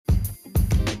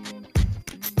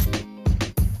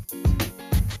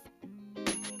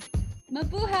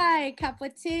Mabuhay,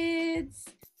 kapatids!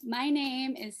 My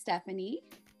name is Stephanie.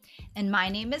 And my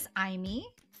name is Aimee.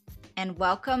 And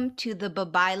welcome to the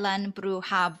Babaylan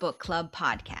Bruja Book Club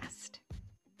podcast.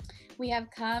 We have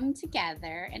come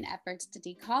together in efforts to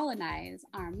decolonize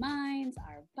our minds,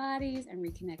 our bodies, and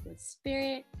reconnect with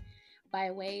spirit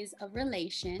by ways of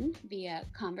relation via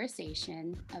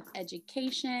conversation, of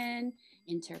education,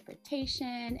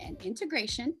 interpretation, and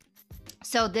integration.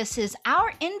 So this is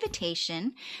our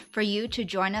invitation for you to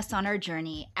join us on our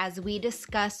journey as we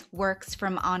discuss works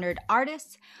from honored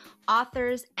artists,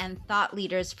 authors, and thought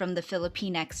leaders from the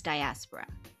Filipinx diaspora.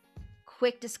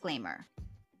 Quick disclaimer.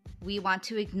 We want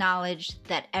to acknowledge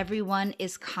that everyone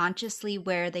is consciously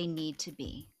where they need to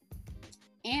be.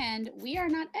 And we are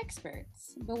not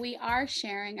experts, but we are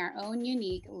sharing our own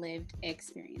unique lived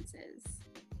experiences.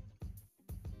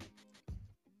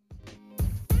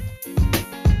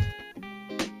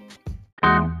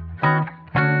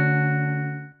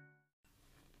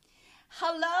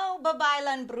 Hello,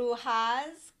 Babaylan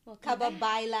Brujas.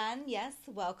 Kababaylan, yes,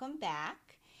 welcome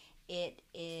back. It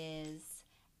is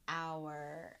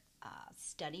our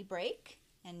study break.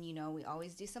 And, you know, we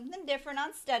always do something different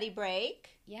on study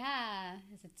break. Yeah,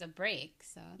 it's a break,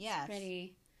 so it's yes.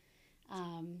 pretty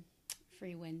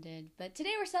free-winded. But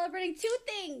today we're celebrating two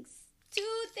things.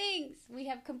 We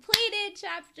have completed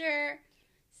chapter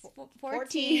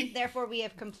 14. Therefore, we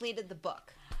have completed the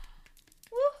book.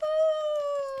 Woohoo!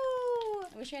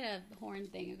 I wish I had a horn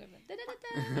thing.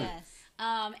 Yes.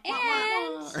 And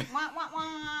I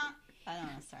don't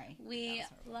know, sorry. We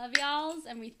love y'alls,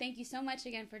 and we thank you so much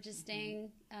again for just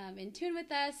staying in tune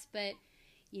with us. But,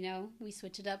 you know, we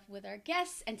switch it up with our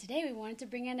guests, and today we wanted to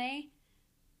bring in a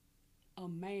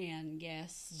man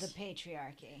guest. The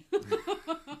patriarchy.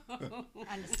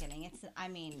 I'm just kidding.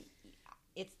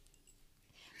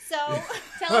 So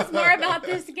tell us more about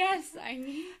this guest,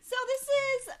 Aimee. So this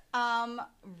is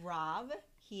Rob.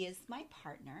 He is my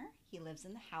partner. He lives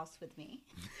in the house with me.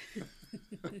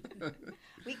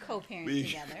 We co-parent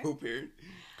together. Co-parent,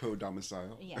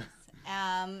 co-domicile. Yes.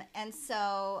 And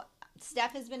so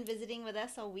Steph has been visiting with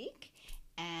us all week,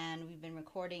 and we've been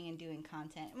recording and doing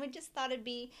content. And we just thought it'd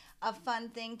be a fun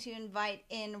thing to invite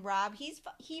in Rob.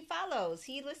 He follows.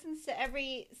 He listens to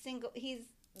every single. He's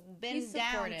been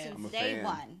down since day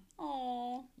one.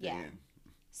 Oh, yeah. Man.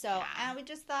 So and we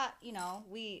just thought, you know,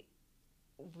 we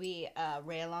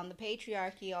rail on the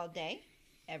patriarchy all day,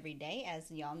 every day,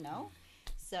 as y'all know.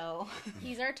 So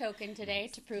he's our token today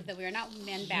to prove that we are not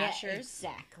men bashers.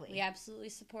 Yeah, exactly. We absolutely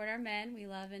support our men. We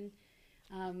love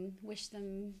and wish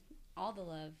them all the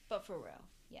love. But for real,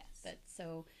 yes. But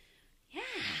so, yeah,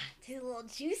 it's a little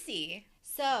juicy.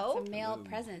 So some male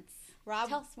presence. Rob,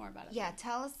 tell us more about it. Yeah,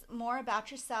 tell us more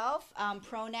about yourself.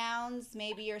 Pronouns,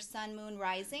 maybe your sun, moon,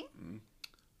 rising.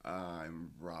 I'm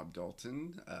Rob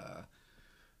Dalton.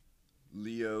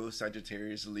 Leo,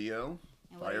 Sagittarius, Leo.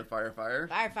 Fire. Fire.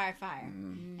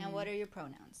 And what are your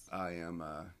pronouns? I am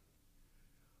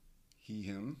he,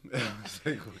 him.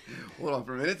 Hold on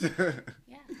for a minute.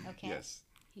 Yeah. Okay. Yes.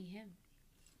 He, him.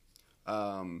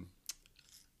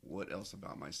 What else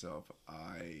about myself?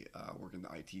 I work in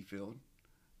the IT field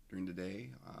during the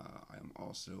day. I am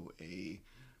also a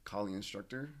calling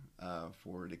instructor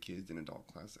for the kids and adult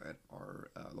class at our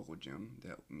local gym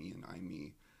that me and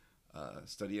Aimee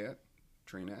study at,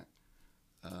 train at.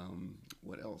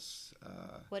 What else?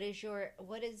 What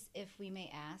is, if we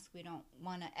may ask, we don't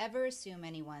want to ever assume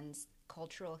anyone's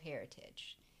cultural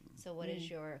heritage. So what is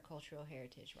your cultural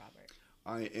heritage, Robert?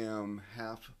 I am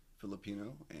half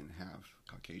Filipino and half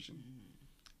Caucasian.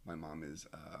 My mom is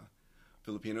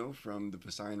Filipino from the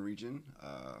Visayan region,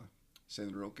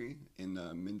 San Roque in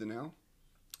Mindanao.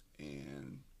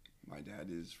 And my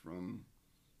dad is from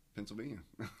Pennsylvania.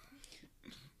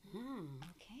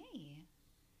 Okay.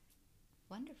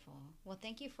 Wonderful. Well,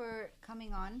 thank you for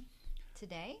coming on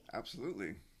today.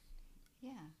 Absolutely.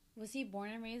 Yeah. Was he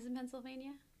born and raised in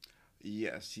Pennsylvania?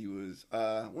 Yes, he was.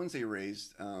 I wouldn't say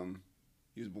raised.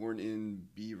 He was born in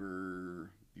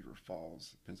Beaver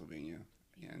Falls, Pennsylvania,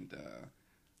 and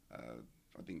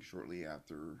I think shortly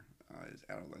after his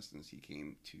adolescence, he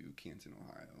came to Canton,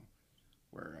 Ohio,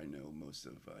 where I know most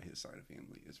of his side of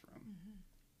family is from. Mm-hmm.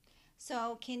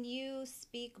 So, can you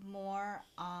speak more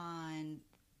on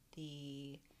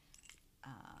the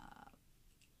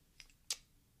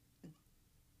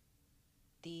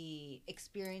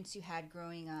experience you had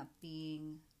growing up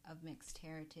being of mixed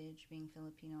heritage, being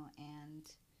Filipino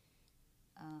and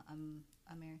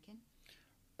American?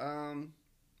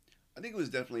 I think it was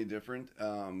definitely different.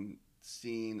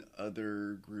 Seeing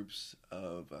other groups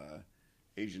of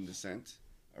Asian descent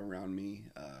around me,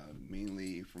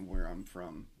 mainly from where I'm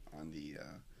from on the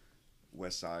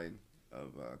west side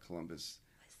of Columbus.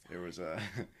 There was a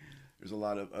there's a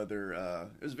lot of other.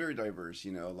 It was very diverse.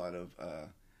 You know, a lot of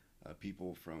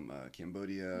people from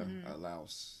Cambodia,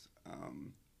 Laos,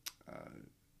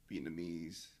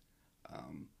 Vietnamese.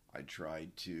 I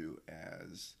tried to,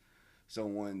 as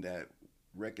someone that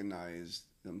recognized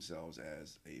themselves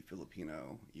as a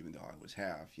Filipino, even though I was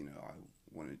half. You know, I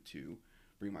wanted to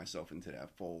bring myself into that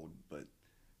fold, but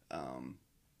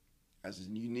as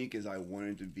unique as I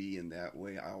wanted to be in that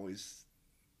way, I always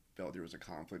felt there was a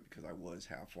conflict because I was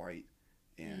half white,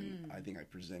 and I think I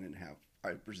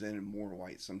presented more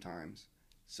white sometimes.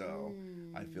 So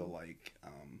I feel like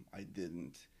I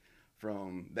didn't,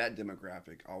 from that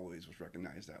demographic, always was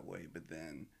recognized that way. But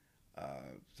then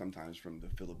sometimes from the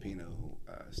Filipino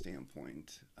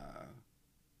standpoint,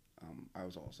 I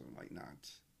was also like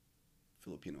not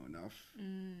Filipino enough.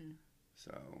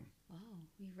 So. Wow,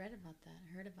 we read about that,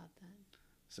 heard about that.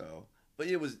 So, but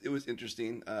it was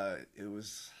interesting. It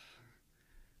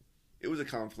was a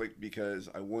conflict because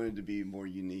I wanted to be more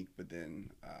unique, but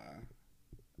then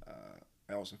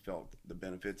I also felt the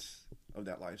benefits of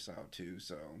that lifestyle too.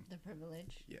 So the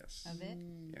privilege, yes, of it.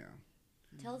 Yeah.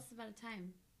 Tell us about a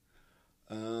time.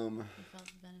 You felt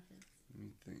the benefits. Let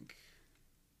me think.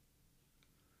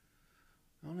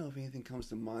 I don't know if anything comes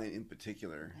to mind in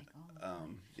particular.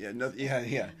 Yeah, nothing.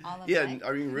 Yeah.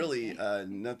 I mean, really,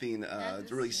 nothing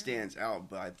really stands out.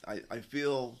 But I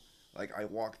feel like I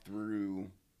walk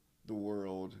through the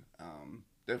world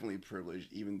definitely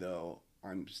privileged, even though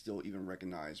I'm still even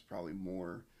recognized probably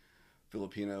more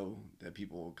Filipino that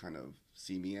people kind of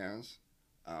see me as.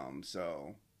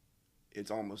 So it's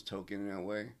almost token in a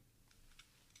way.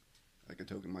 Like a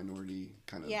token minority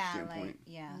kind of standpoint.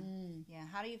 Yeah.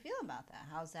 How do you feel about that?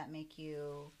 How does that make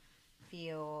you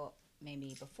feel?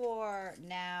 Maybe before,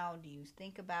 now? Do you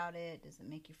think about it? Does it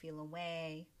make you feel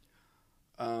away?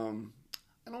 I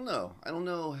don't know. I don't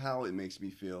know how it makes me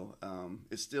feel.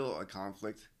 It's still a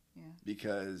conflict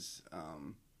because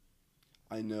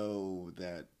I know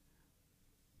that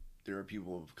there are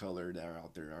people of color that are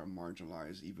out there that are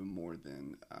marginalized even more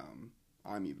than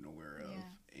I'm even aware of,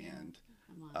 and.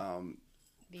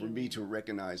 For me to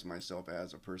recognize myself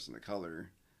as a person of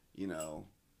color, you know,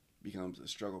 becomes a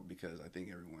struggle because I think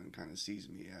everyone kind of sees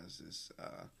me as this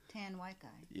tan white guy.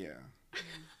 Yeah.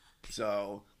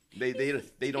 So they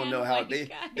don't know how they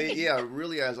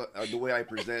really as the way I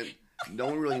present. No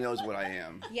one really knows what I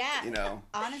am. Yeah. You know.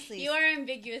 Honestly, you are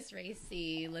ambiguous,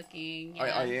 racy looking. Yeah.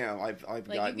 I am. I've like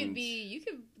gotten. You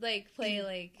could like play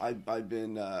like. I've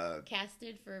been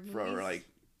casted for movies. For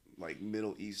like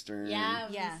Middle Eastern. Yeah, I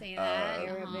was gonna say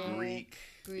that. Greek.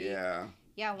 Yeah.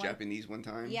 Japanese one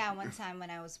time. Yeah, one time when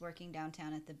I was working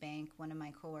downtown at the bank, one of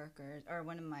my coworkers or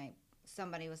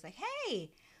somebody was like,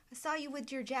 "Hey, I saw you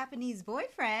with your Japanese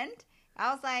boyfriend."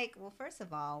 I was like, "Well, first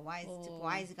of all, why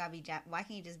is it gotta be why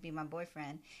can't you just be my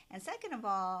boyfriend? And second of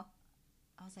all,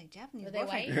 I was like, Japanese Were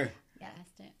boyfriend." They white? Yeah,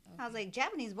 asked it. Okay. I was like,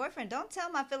 Japanese boyfriend. Don't tell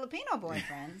my Filipino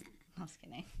boyfriend. I was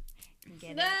kidding.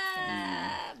 Get it.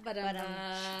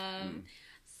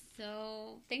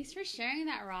 So thanks for sharing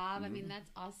that, Rob. I mean,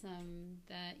 that's awesome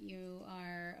that you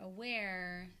are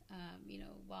aware,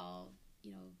 while,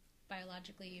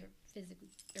 biologically or physically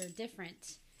or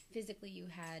different, physically you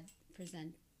had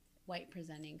white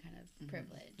presenting kind of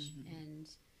privilege and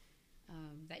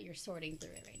that you're sorting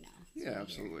through it right now. Yeah,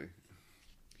 absolutely.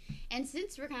 And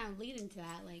since we're kind of leading to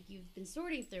that, like you've been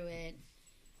sorting through it,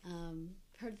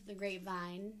 heard the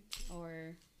grapevine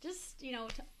or just,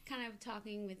 kind of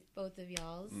talking with both of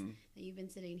y'all's that you've been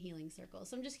sitting in healing circles.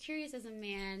 So I'm just curious as a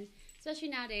man, especially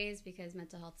nowadays because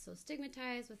mental health is so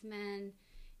stigmatized with men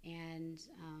and,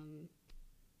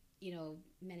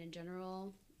 men in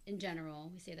general,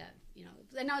 we say that,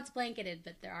 I know it's blanketed,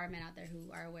 but there are men out there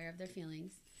who are aware of their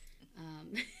feelings.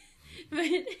 But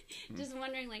just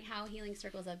wondering like how healing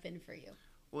circles have been for you.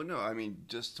 Well, no, I mean,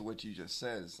 just to what you just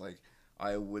said, it's like,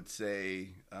 I would say,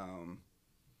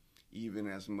 even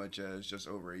as much as just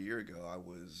over a year ago, I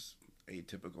was a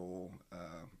typical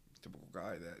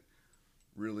guy that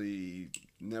really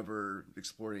never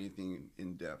explored anything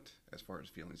in depth as far as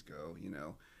feelings go.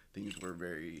 Things were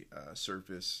very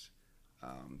surface.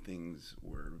 Things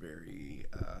were very,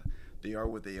 they are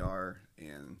what they are,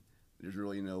 and there's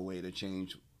really no way to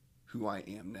change who I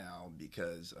am now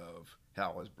because of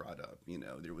how I was brought up.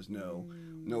 There was no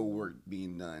work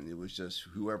being done. It was just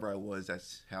whoever I was,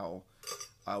 that's how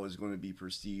I was going to be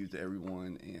perceived to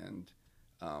everyone, and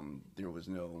there's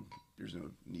no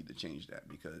need to change that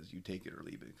because you take it or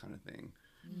leave it kind of thing.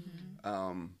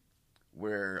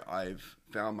 Where I've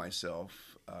found myself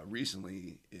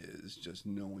recently is just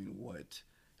knowing what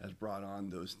has brought on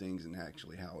those things and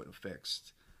actually how it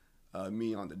affects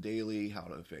me on the daily, how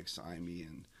it affects Amy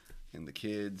and the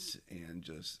kids, and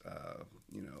just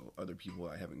other people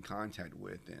I have in contact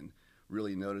with, and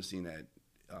really noticing that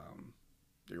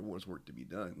there was work to be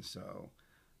done. So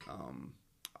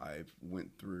I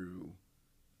went through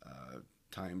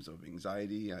times of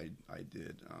anxiety. I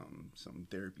did some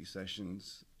therapy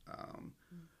sessions.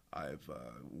 I've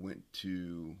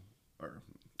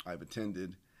I've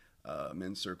attended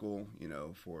men's circle,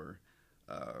 for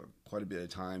quite a bit of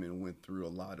time, and went through a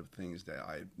lot of things that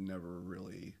I never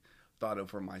really thought of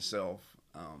for myself.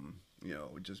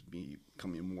 Just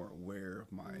becoming more aware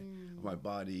of my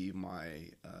body, my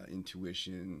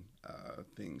intuition,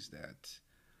 things that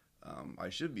I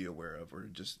should be aware of, or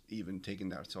just even taking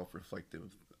that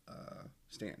self-reflective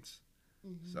stance.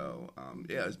 So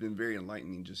it's been very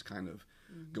enlightening, just kind of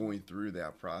going through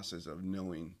that process of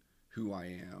knowing who I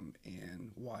am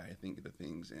and why I think the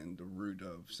things, and the root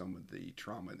of some of the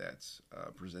trauma that's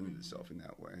presented itself in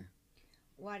that way.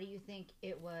 Why do you think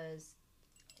it was?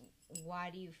 Why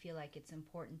do you feel like it's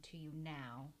important to you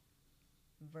now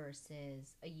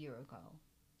versus a year ago?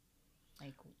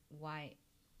 Like, why?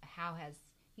 How has,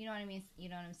 you know what I mean? You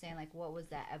know what I'm saying? Like, what was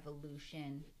that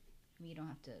evolution? I mean, you don't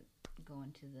have to go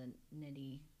into the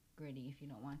nitty gritty if you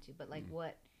don't want to, but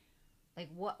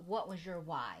what was your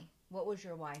why? What was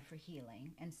your why for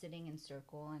healing and sitting in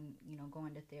circle and,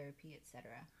 going to therapy,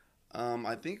 etc.?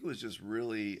 I think it was just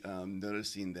really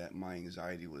noticing that my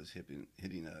anxiety was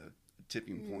hitting a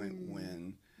tipping point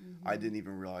when I didn't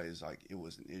even realize it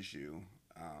was an issue.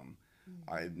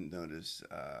 I noticed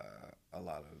a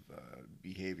lot of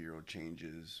behavioral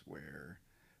changes where,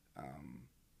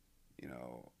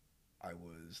 I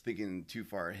was thinking too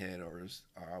far ahead, or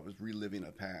I was reliving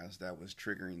a past that was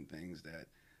triggering things that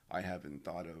I haven't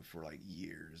thought of for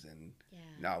years, and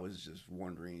now I was just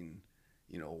wondering,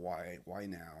 why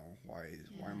now? Why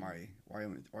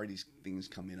are these things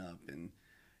coming up? And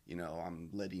I'm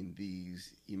letting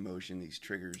these these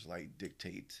triggers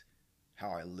dictate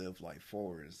how I live life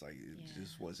forward. It's it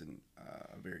just wasn't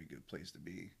a very good place to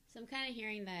be. So I'm kind of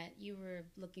hearing that you were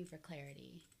looking for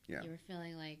clarity. Yeah. You were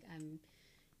feeling like I'm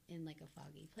in a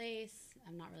foggy place.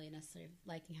 I'm not really necessarily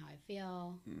liking how I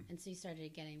feel. And so you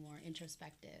started getting more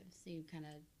introspective. So you kind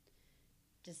of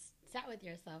just sat with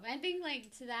yourself. I think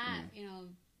to that,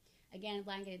 again, a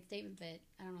blanketed statement, but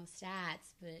I don't know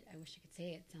stats, but I wish I could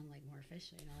say it sound more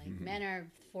official. Men are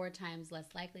 4 times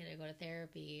less likely to go to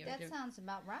therapy. That sounds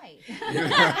about right.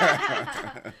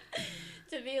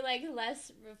 To be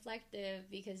less reflective,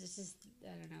 because it's just, I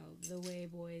don't know, the way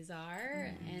boys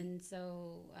are. And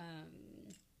so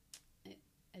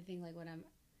I think what I'm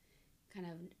kind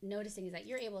of noticing is that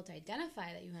you're able to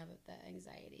identify that you have the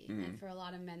anxiety. And for a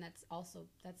lot of men, that's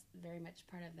very much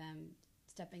part of them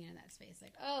stepping into that space.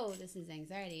 Oh, this is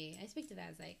anxiety. I speak to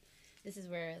that as this is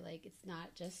where it's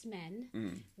not just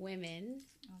men, women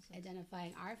also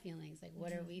identifying our feelings.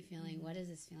 What are we feeling? What is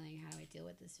this feeling? How do I deal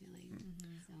with this feeling?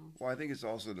 So, well, I think it's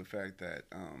also the fact that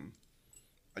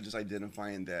just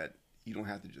identifying that you don't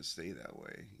have to just stay that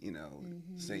way.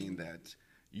 Saying that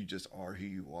you just are who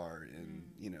you are, and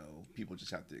people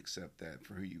just have to accept that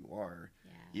for who you are,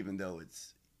 even though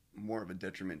it's more of a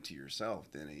detriment to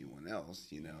yourself than anyone else,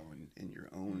 in your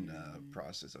own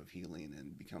process of healing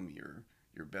and becoming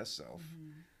your best self.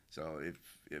 So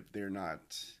if they're not,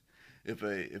 if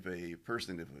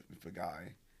a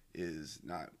guy is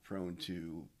not prone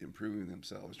to improving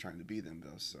themselves, trying to be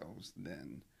themselves,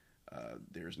 then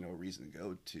there's no reason to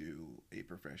go to a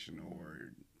professional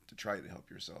or to try to help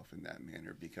yourself in that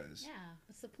manner, because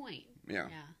what's the point? Yeah.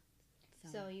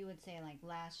 So you would say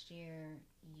last year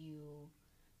you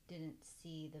didn't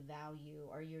see the value,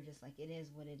 or you're just it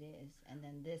is what it is, and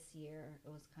then this year it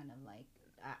was kind of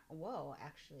whoa,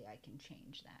 actually I can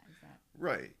change that. Is that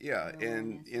right? Yeah,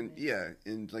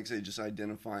 and like I say, just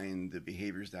identifying the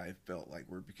behaviors that I felt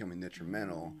were becoming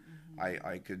detrimental.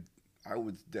 I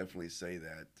would definitely say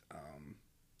that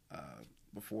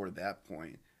before that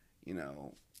point,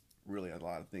 really a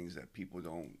lot of things that people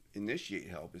don't initiate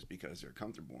help is because they're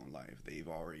comfortable in life. They've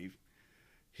already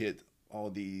hit all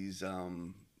these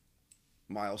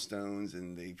milestones,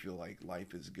 and they feel like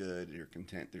life is good, they're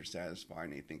content, they're satisfied,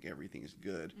 and they think everything is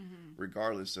good,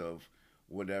 regardless of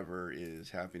whatever is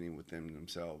happening within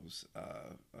themselves,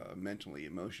 mentally,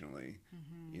 emotionally.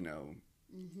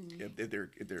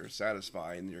 If they're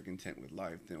satisfied and they're content with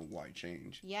life, then why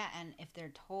change? Yeah, and if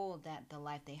they're told that the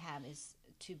life they have is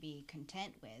to be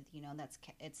content with,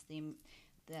 it's the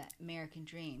American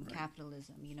dream, right.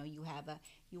 Capitalism. You have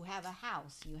a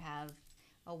house, you have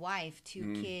a wife,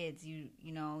 2 kids, you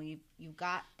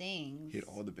got things. Hit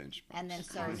all the benchmarks. And then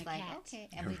so it's okay,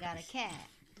 and we got a cat.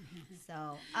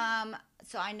 So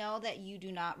I know that you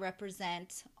do not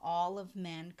represent all of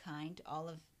mankind, all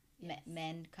of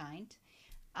mankind,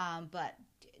 but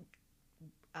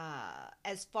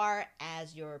as far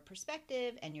as your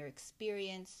perspective and your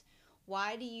experience,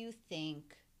 why do you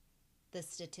think the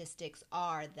statistics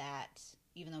are that,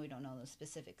 even though we don't know the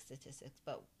specific statistics,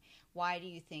 but why do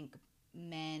you think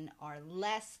men are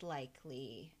less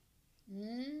likely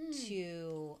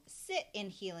to sit in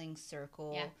healing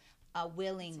circle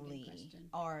willingly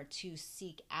or to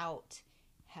seek out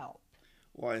help?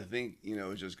 Well, I think,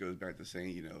 it just goes back to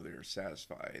saying, they're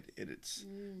satisfied.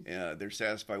 They're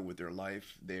satisfied with their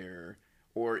life there,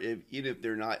 or even if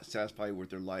they're not satisfied with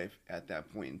their life at that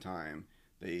point in time,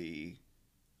 they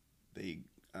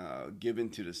give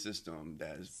into the system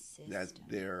that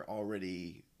they're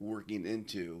already working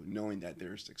into, knowing that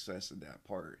there's success in that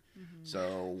part. Mm-hmm.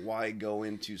 So why go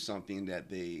into something that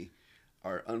they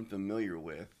are unfamiliar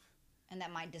with, and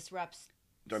that might disrupt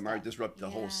the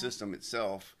whole system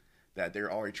itself that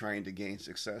they're already trying to gain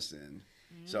success in?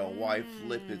 So why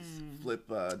flip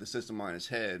the system on its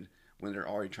head when they're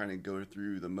already trying to go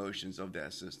through the motions of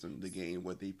that system to gain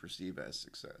what they perceive as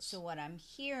success? So what I'm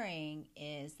hearing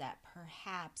is that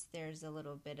perhaps there's a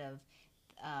little bit of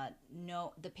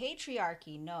the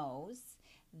patriarchy knows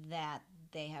that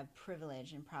they have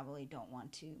privilege and probably don't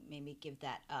want to maybe give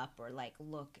that up or like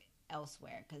look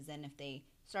elsewhere, because then if they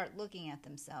start looking at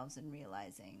themselves and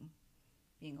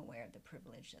being aware of the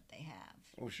privilege that they have.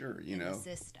 Oh, sure. In the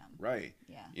system. Right.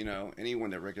 Yeah. Anyone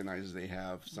that recognizes they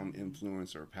have some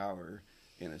influence or power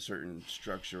in a certain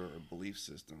structure or belief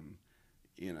system,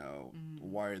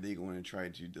 why are they going to try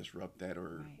to disrupt that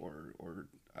or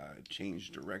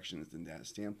change directions in that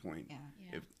standpoint?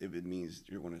 Yeah. If it means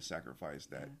you're going to sacrifice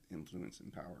that influence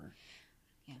and power.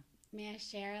 Yeah. May I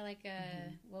share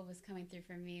what was coming through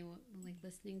for me, like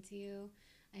listening to you?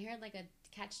 I heard like a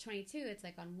catch-22. It's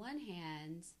like on one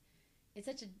hand, it's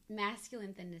such a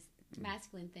masculine thing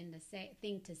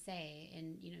to say,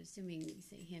 and assuming you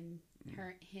say him,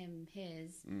 her, him,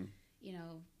 his,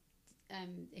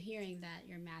 hearing that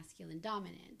you're masculine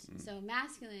dominant. So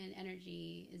masculine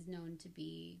energy is known to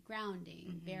be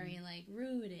grounding, very like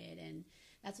rooted, and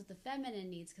that's what the feminine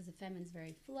needs, because the feminine's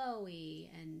very flowy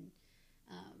and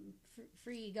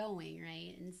free going,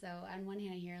 right? And so on one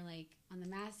hand, I hear like on the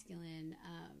masculine,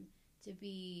 to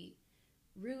be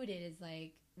rooted is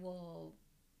like, well,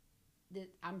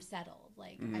 I'm settled.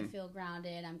 Like I feel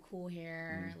grounded. I'm cool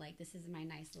here. Like this is my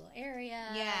nice little area.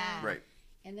 Yeah. Right.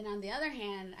 And then on the other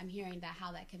hand, I'm hearing that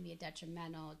how that can be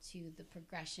detrimental to the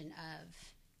progression of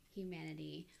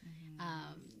humanity.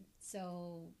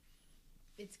 So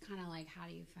it's kind of like, how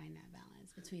do you find that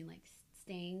balance between like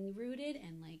staying rooted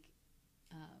and like,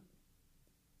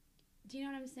 do you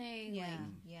know what I'm saying? Yeah.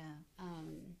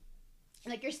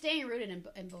 Like you're staying rooted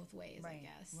in both ways, right, I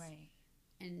guess. Right.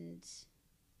 And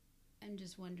I'm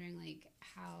just wondering like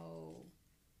how.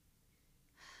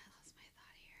 I lost my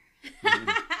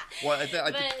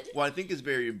thought here. Well, I think it's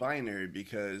very binary,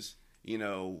 because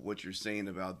what you're saying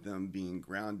about them being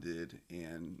grounded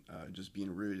and just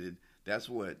being rooted. That's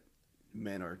what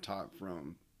men are taught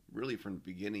from the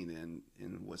beginning,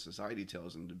 in what society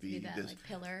tells them to be that this like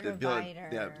pillar,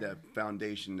 provider, that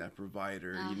foundation, that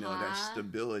provider, that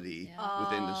stability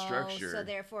within the structure. So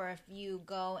therefore, if you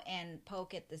go and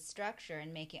poke at the structure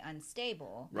and make it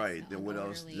unstable, right? Then what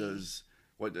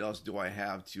else do I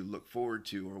have to look forward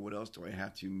to, or what else do I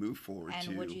have to move forward to?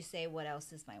 And would you say, what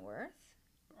else is my worth?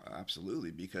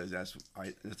 Absolutely, because that's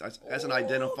an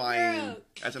identifying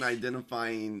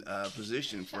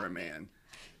position for a man.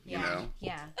 Yeah.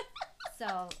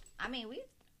 So I mean,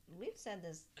 we've said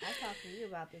this. I talked to you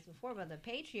about this before, but the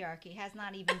patriarchy has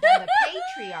not even done the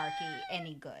patriarchy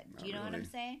any good. Do you know what I'm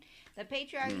saying? The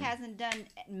patriarchy hasn't done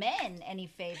men any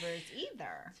favors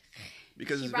either.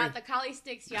 Because she brought the collie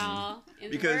sticks, y'all,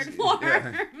 in the word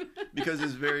form. Because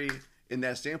it's very, in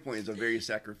that standpoint, it's a very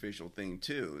sacrificial thing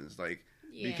too. It's like,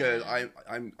 because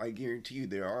I guarantee you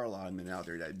there are a lot of men out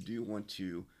there that do want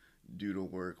to do the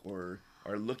work or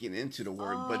are looking into the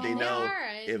work, but they know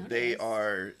if they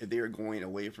are going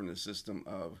away from the system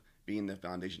of being the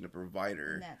foundation, the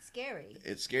provider. And that's scary.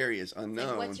 It's scary. It's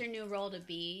unknown. Like, what's your new role to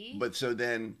be? But so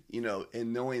then,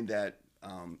 and knowing that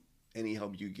any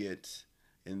help you get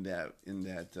in that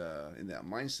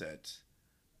mindset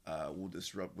will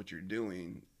disrupt what you're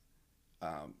doing.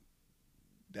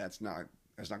 That's not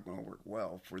going to work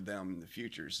well for them in the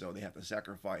future. So they have to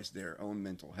sacrifice their own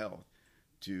mental health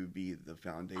to be the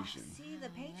foundation. See, the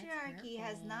patriarchy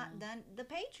has not done the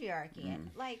patriarchy. And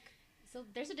like, So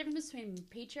there's a difference between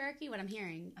patriarchy, what I'm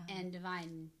hearing, and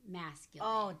divine masculine.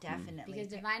 Oh, definitely. Because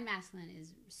divine masculine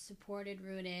is supported,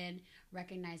 rooted,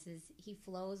 recognizes he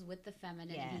flows with the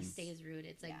feminine and he stays rooted.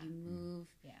 It's like you move.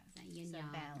 Yeah. It's that yin So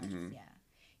yang. balance. Yeah.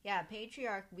 Yeah.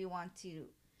 Patriarch, we want to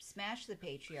smash the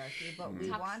patriarchy, but we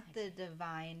want the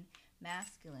divine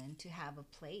masculine to have a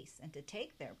place and to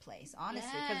take their place,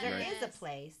 honestly, because there is a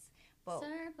place. But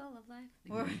circle of life.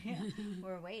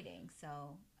 we're waiting.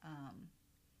 So,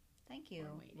 thank you,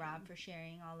 Rob, for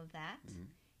sharing all of that.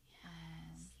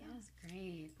 That was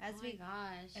great. As my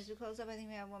gosh. As we close up, I think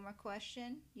we have one more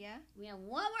question. Yeah? We have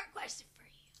one more question for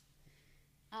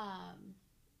you.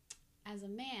 As a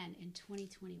man in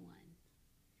 2021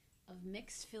 of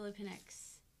mixed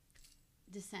Filipinx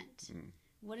descent,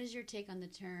 what is your take on the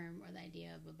term or the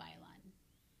idea of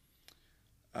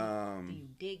babaylan? Do you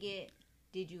dig it?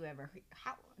 Did you ever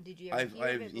hear I've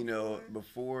of it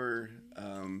before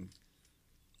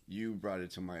you brought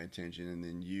it to my attention, and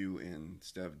then you and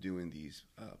Steph doing these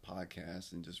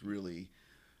podcasts and just really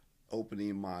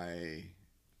opening my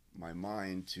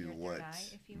mind to Your what third eye,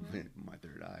 if you will. my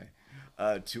third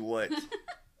eye to what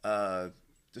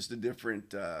just the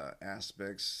different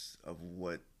aspects of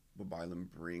what babaylan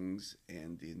brings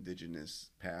and the indigenous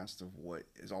past of what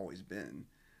has always been,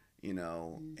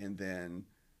 and then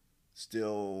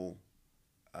still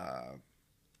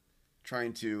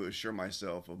trying to assure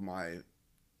myself of my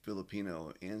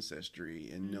Filipino ancestry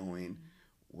and knowing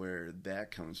where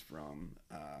that comes from.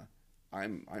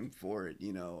 I'm for it.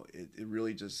 It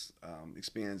really just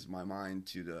expands my mind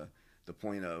to the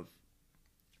point of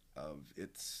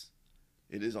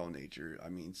it is all nature. I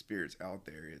mean, spirit's out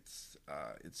there. It's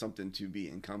something to be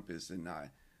encompassed and not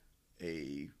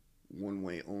a one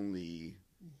way only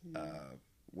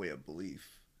way of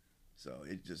belief. So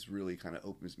it just really kind of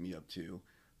opens me up to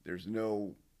there's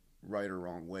no right or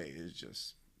wrong way. It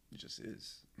just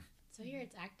is. So here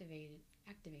it's activating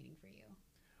for you.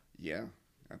 Yeah,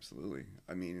 absolutely.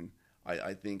 I mean,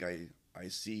 I think I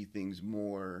see things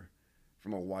more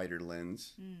from a wider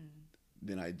lens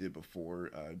than I did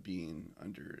before being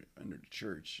under the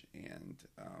church, and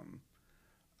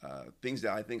things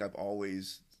that I think I've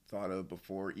always thought of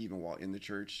before, even while in the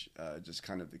church, just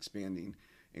kind of expanding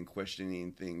and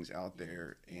questioning things out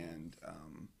there, and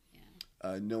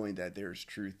knowing that there's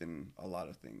truth in a lot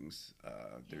of things.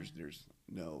 There's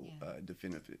no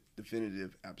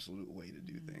definitive, absolute way to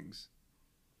do things.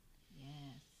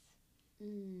 Yes.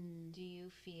 Do you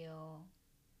feel?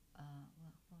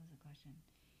 What was the question?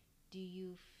 Do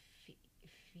you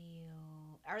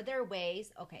feel? Are there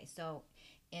ways? Okay, so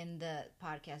in the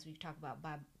podcast we talk about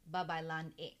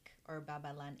babaylan-ik or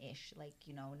babaylan-ish, like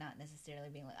not necessarily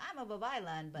being like I'm a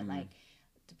babaylan, but like,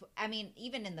 I mean,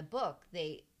 even in the book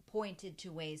they pointed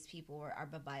to ways people are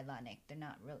babaylan-ik. They're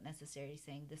not necessarily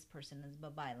saying this person is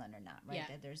babaylan or not, right? Yeah.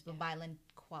 That there's babaylan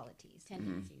qualities,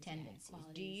 tendencies.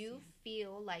 Do you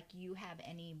feel like you have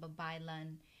any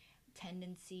babaylan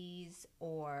tendencies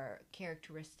or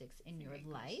characteristics in your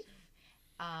life?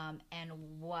 And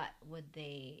what would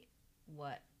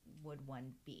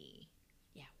one be?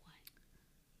 Yeah,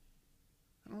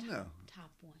 I don't know.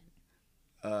 top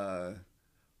one.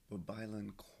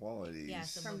 Babaylan qualities. Yeah,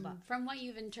 so from what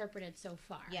you've interpreted so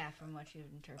far. Yeah, from what you've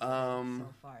interpreted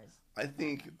so far. I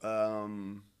think,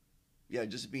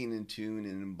 just being in tune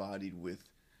and embodied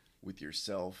with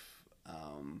yourself.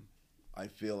 I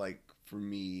feel like for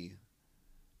me,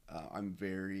 I'm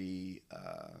very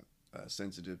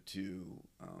sensitive to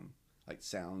like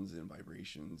sounds and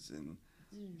vibrations, and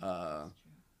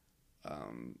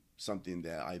something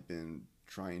that I've been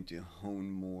trying to hone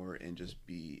more and just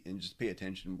pay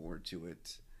attention more to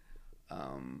it.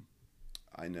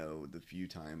 I know the few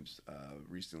times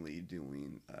recently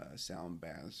doing sound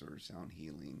baths or sound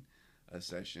healing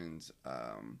sessions,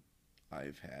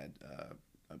 I've had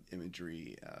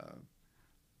imagery.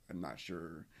 I'm not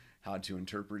sure how to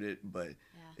interpret it, but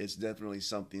it's definitely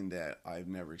something that I've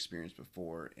never experienced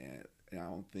before, and I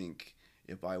don't think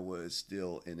if I was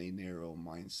still in a narrow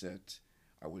mindset,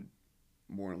 I would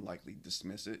more than likely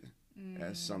dismiss it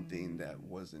as something that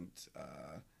wasn't.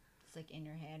 It's like in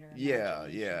your head, or yeah.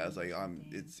 It's like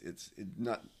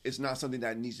it's not something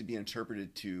that needs to be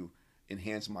interpreted to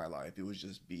enhance my life. It would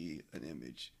just be an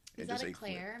image. Is that a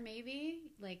Claire? Maybe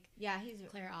like he's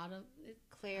Claire Auto.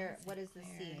 Claire. What is the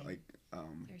C? Like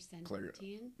Claire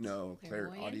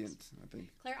clairaudience, I think.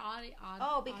 Claire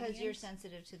because audience? you're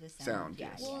sensitive to the sound.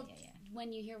 Yes. Well,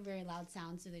 when you hear very loud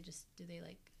sounds, do they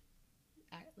like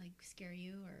like scare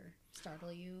you or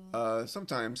startle you?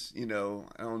 Sometimes, I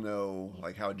don't know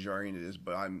like how jarring it is,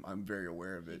 but I'm very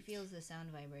aware of He it. feels the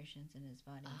sound vibrations in his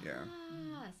body. Yeah.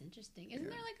 That's interesting. Isn't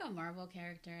there like a Marvel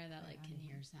character that like can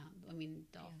hear sound? I mean,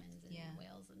 dolphins and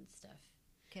whales and stuff.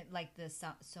 Like the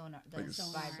sonar, the Like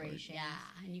Sonar. vibration.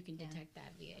 Yeah, and you can detect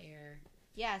that via air.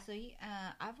 Yeah, so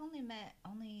I've only met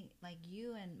like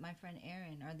you and my friend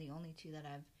Erin are the only two that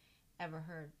I've ever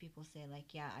heard people say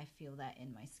like, yeah, I feel that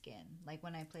in my skin. Like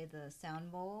when I play the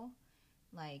sound bowl,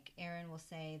 like Erin will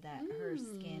say that her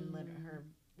skin, her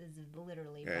is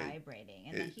literally vibrating,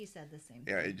 and then he said the same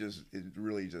thing. Yeah, it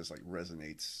really just like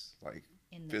resonates like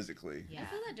physically. I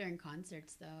feel that during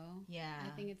concerts though. Yeah,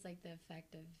 I think it's like the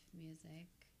effect of music.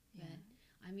 But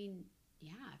I mean,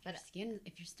 yeah, if your skin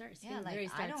literally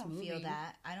starts I don't moving. feel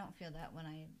that. I don't feel that when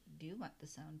I do want the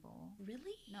sound bowl.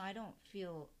 Really? No, I don't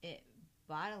feel it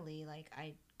bodily. Like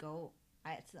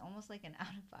it's almost like an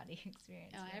out of body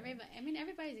experience. Oh,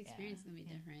 everybody's experience is gonna be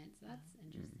different, so that's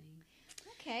interesting.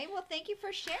 Okay, well, thank you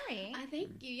for sharing. I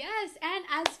thank you. Yes, and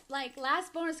as like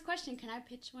last bonus question, can I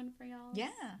pitch one for y'all? Yeah.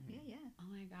 Oh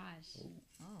my gosh.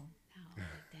 Oh,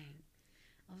 Dang.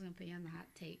 I was gonna put you on the hot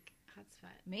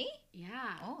spot. Me?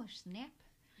 Yeah. Oh, snap.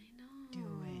 I know.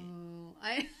 Do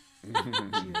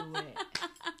it.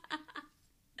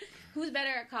 Who's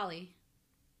better at Kali?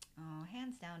 Oh,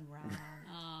 hands down, Rob.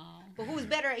 Oh. But who's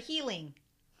better at healing?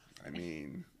 I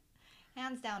mean,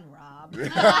 hands down, Rob.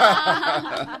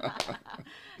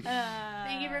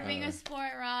 Thank you for being a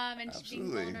sport, Rob, and just being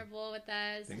absolutely. vulnerable with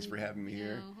us. Thanks for having me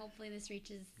here. Hopefully this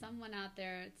reaches someone out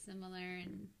there similar,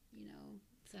 and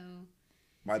so.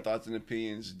 My thoughts and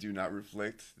opinions do not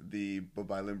reflect the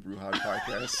Bob Island Brewhouse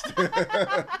podcast.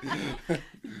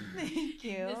 Thank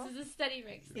you. This is a study,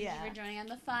 Rick. Thank you for joining on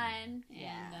the fun.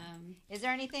 And is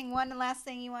there one last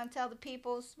thing you want to tell the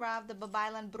peoples, Rob? The Bob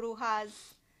Island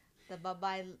Brewhouse, the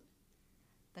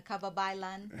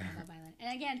Kababailan.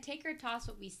 And again, take or toss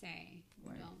what we say.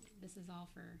 Right. This is all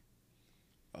for.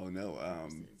 Oh no.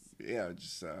 Yeah.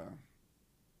 Just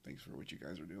thanks for what you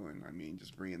guys are doing. I mean,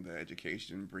 just bringing the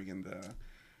education, bringing the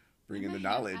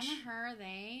knowledge. I'm a her,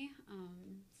 they.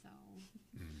 So.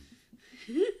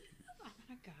 I'm not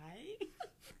a guy.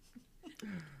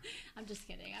 I'm just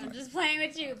kidding. I'm just playing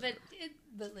with you, but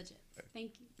legit.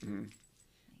 Thank you. Mm-hmm.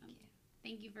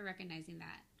 Thank you for recognizing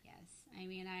that. Yes,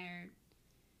 Amy and I are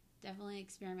definitely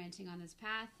experimenting on this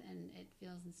path, and it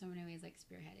feels in so many ways like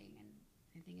spearheading, and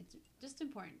I think it's just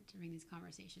important to bring these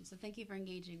conversations. So thank you for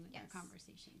engaging with our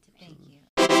conversation today. Thank you.